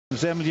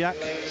Zemlyak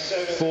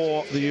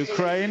for the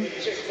Ukraine.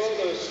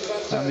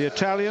 And the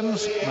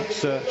Italians,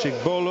 that's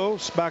Cigbolo,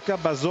 Spacca,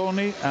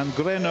 Bazzoni and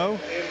Greno.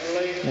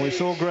 We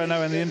saw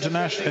Greno in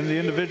the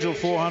individual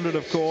 400,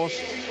 of course.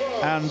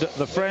 And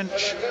the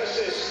French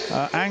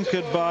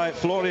anchored by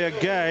Floria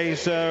Gay,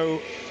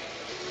 so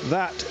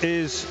that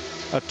is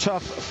a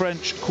tough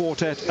French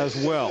quartet as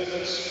well.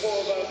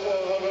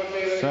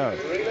 So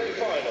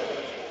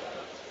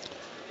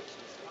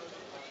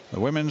the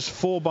women's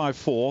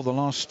 4x4, the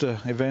last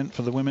event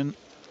for the women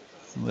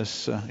in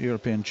this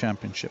European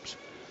Championships.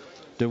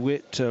 De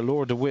Witt,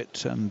 Laura De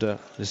Witt and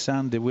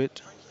Lisanne De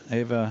Witt,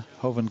 Eva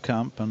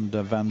Hovenkamp and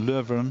Van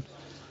Leeuwen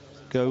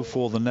go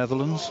for the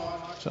Netherlands.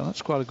 So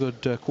that's quite a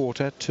good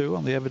quartet too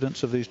on the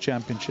evidence of these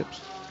championships.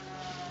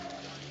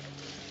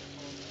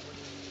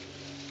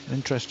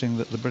 Interesting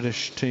that the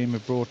British team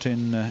have brought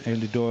in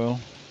Ailey Doyle,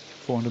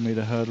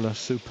 400-meter hurdler,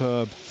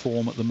 superb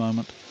form at the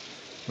moment,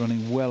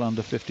 running well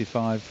under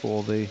 55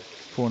 for the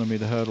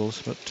 400-meter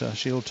hurdles, but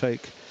she'll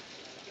take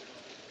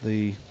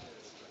the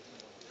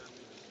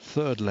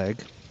third leg.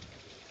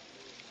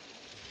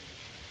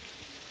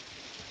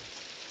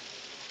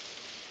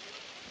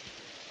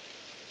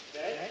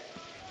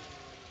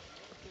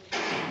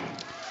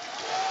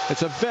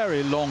 It's a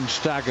very long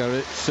stagger.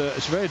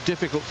 It's very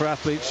difficult for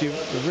athletes.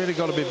 You've really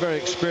got to be very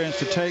experienced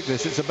to take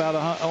this. It's about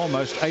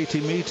almost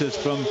 80 meters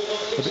from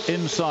the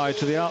inside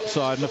to the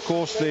outside, and of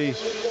course the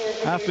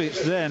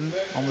athletes then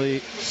on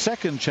the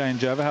second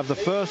changeover have the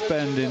first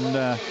bend in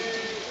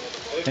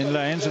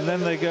lanes, and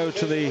then they go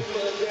to the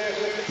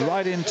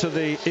right into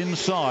the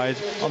inside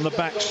on the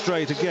back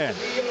straight again.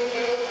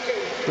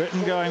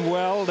 Britain going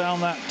well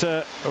down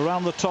that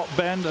around the top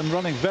bend and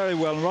running very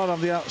well right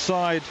on the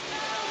outside.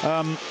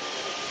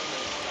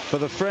 For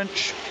the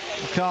French,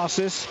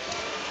 Cassis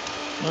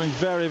doing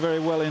very, very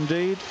well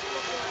indeed.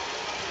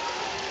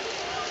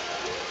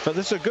 But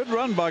this is a good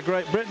run by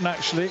Great Britain,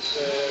 actually.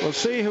 We'll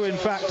see who in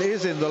fact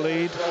is in the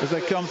lead as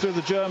they come through.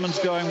 The Germans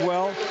going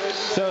well,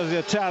 so are the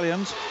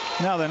Italians.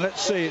 Now then,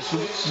 let's see,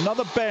 it's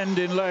another bend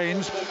in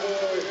lanes.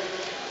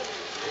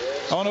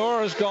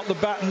 Onora's got the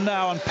baton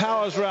now and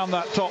powers around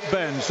that top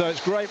bend. So it's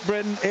Great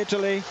Britain,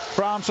 Italy,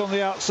 France on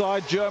the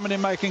outside, Germany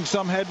making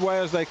some headway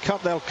as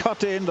they'll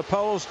cut in. The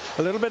Poles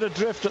a little bit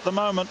adrift at the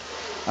moment,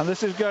 and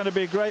this is going to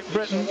be Great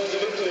Britain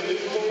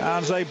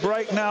as they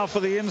break now for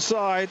the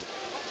inside.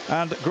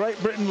 And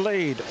Great Britain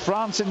lead.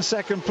 France in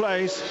second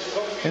place.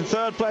 In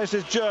third place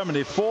is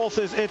Germany. Fourth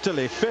is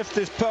Italy. Fifth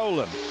is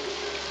Poland.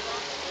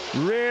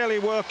 Really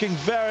working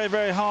very,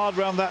 very hard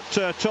around that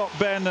top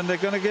bend, and they're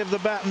going to give the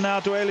baton now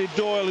to Ailey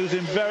Doyle, who's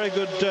in very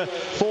good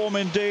form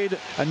indeed.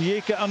 And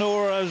Yika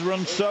Anora has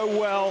run so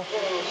well.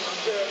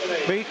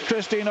 Beat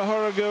Christina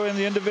Horogu in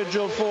the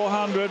individual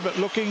 400, but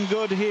looking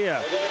good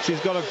here. She's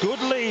got a good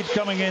lead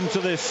coming into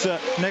this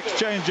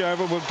next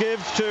changeover. We'll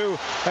give to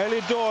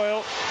Ailey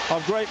Doyle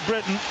of Great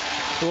Britain,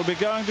 who will be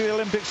going to the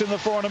Olympics in the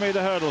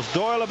 400-meter hurdles.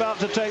 Doyle about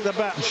to take the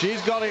baton.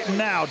 She's got it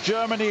now.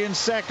 Germany in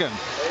second.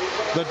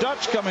 The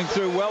Dutch coming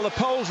through well. The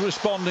Poles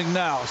responding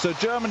now. So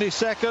Germany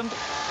second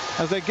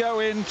as they go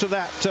into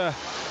that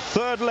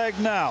third leg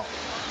now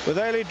with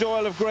Ailey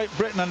Doyle of Great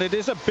Britain, and it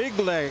is a big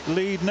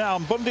lead now.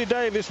 And Bundy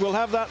Davis will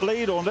have that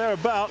lead or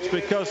thereabouts,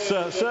 because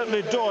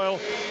certainly Doyle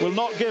will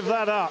not give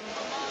that up.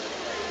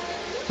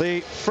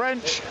 The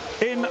French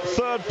in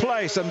third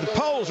place, and the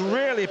Poles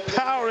really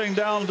powering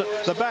down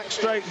the back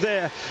straight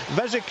there.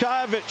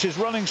 Vezikajevic is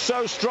running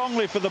so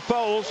strongly for the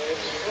Poles,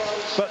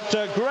 but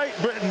Great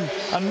Britain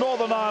and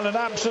Northern Ireland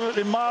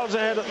absolutely miles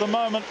ahead at the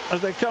moment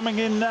as they're coming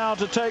in now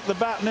to take the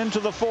baton into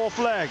the fourth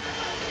leg.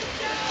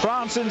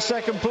 France in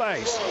second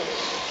place,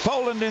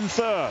 Poland in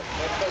third,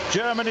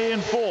 Germany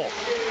in fourth,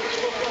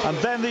 and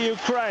then the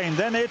Ukraine,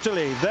 then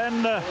Italy,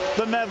 then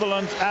the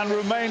Netherlands and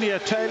Romania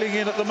tailing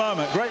in at the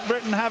moment. Great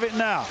Britain have it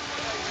now,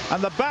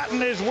 and the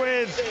baton is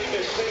with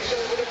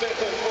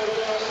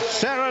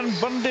Seren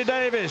Bundy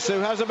Davis, who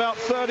has about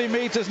 30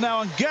 meters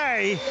now, and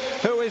Gay,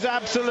 who is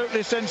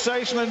absolutely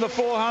sensational in the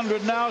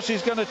 400 now.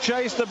 She's going to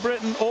chase the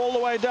Briton all the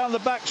way down the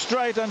back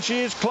straight, and she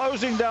is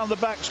closing down the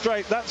back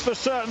straight, that's for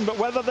certain. But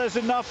whether there's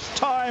enough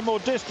time or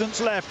distance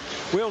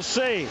left, we'll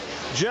see.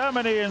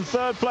 Germany in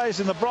third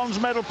place in the bronze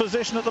medal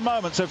position at the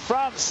moment. So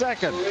France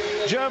second,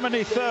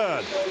 Germany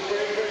third.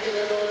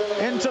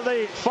 Into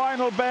the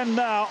final bend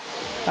now,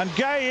 and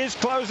Gay is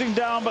closing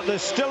down, but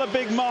there's still a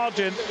big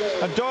margin,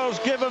 and Doyle's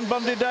given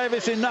Bundy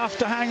Davis enough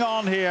to hang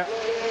on here.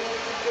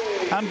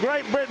 And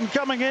Great Britain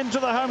coming into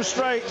the home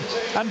straight,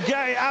 and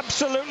Gay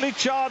absolutely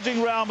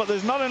charging round, but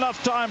there's not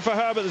enough time for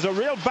her. But there's a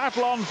real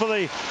battle on for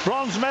the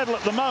bronze medal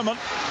at the moment,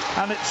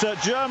 and it's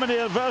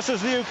Germany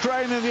versus the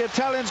Ukraine, and the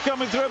Italians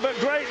coming through. But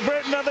Great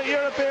Britain are the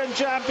European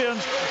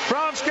champions.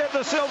 France get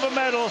the silver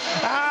medal,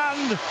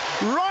 and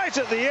right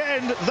at the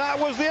end, that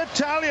was the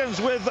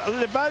Italians with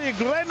Libania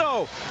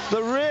Greno,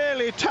 the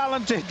really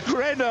talented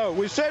Greno.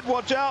 We said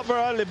watch out for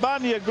her,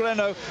 Libania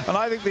Greno, and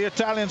I think the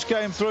Italians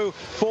came through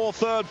for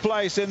third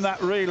place in that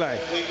relay.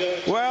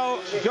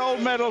 Well,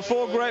 gold medal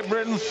for Great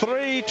Britain,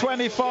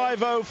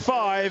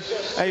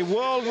 3:25.05, a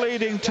world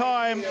leading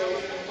time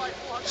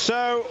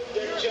So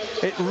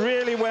it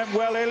really went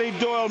well. Ellie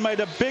Doyle made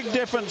a big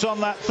difference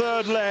on that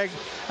third leg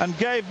and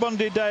gave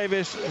Bundy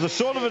Davis the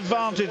sort of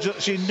advantage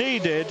that she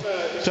needed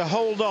to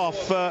hold off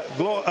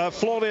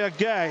Floria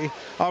Gay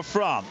of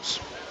France.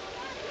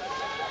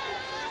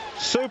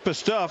 Super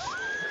stuff.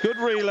 Good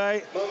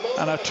relay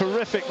and a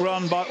terrific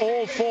run by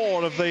all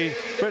four of the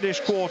British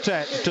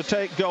quartet to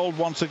take gold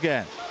once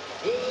again.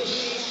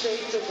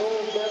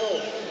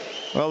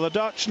 Well, the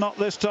Dutch not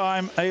this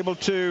time able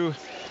to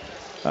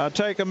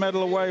take a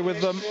medal away with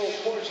them.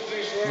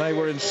 They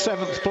were in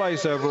 7th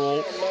place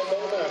overall.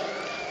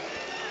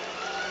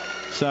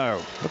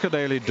 So look at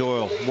Eilidh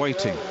Doyle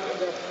waiting.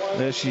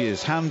 There she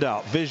is, hand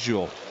out,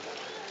 visual.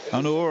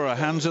 Anura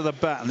hands her the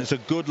bat, and it's a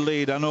good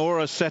lead.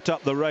 Anura set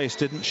up the race,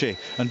 didn't she?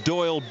 And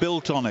Doyle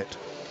built on it.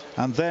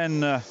 And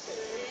then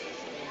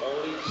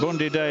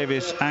Bundy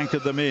Davis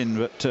anchored them in.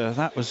 But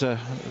that was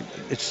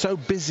it's so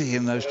busy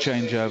in those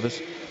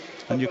changeovers.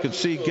 And you can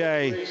see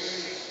Gay,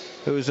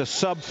 who is a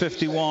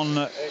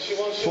sub-51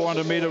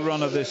 400-meter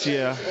runner this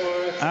year.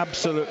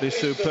 Absolutely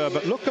superb.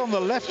 But look on the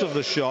left of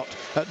the shot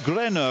at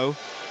Greno,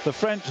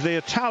 the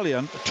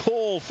Italian,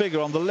 tall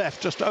figure on the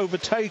left, just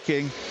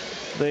overtaking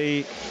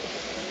the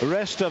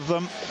rest of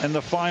them in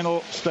the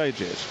final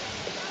stages.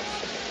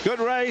 Good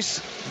race,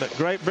 but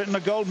Great Britain are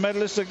gold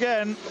medalists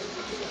again.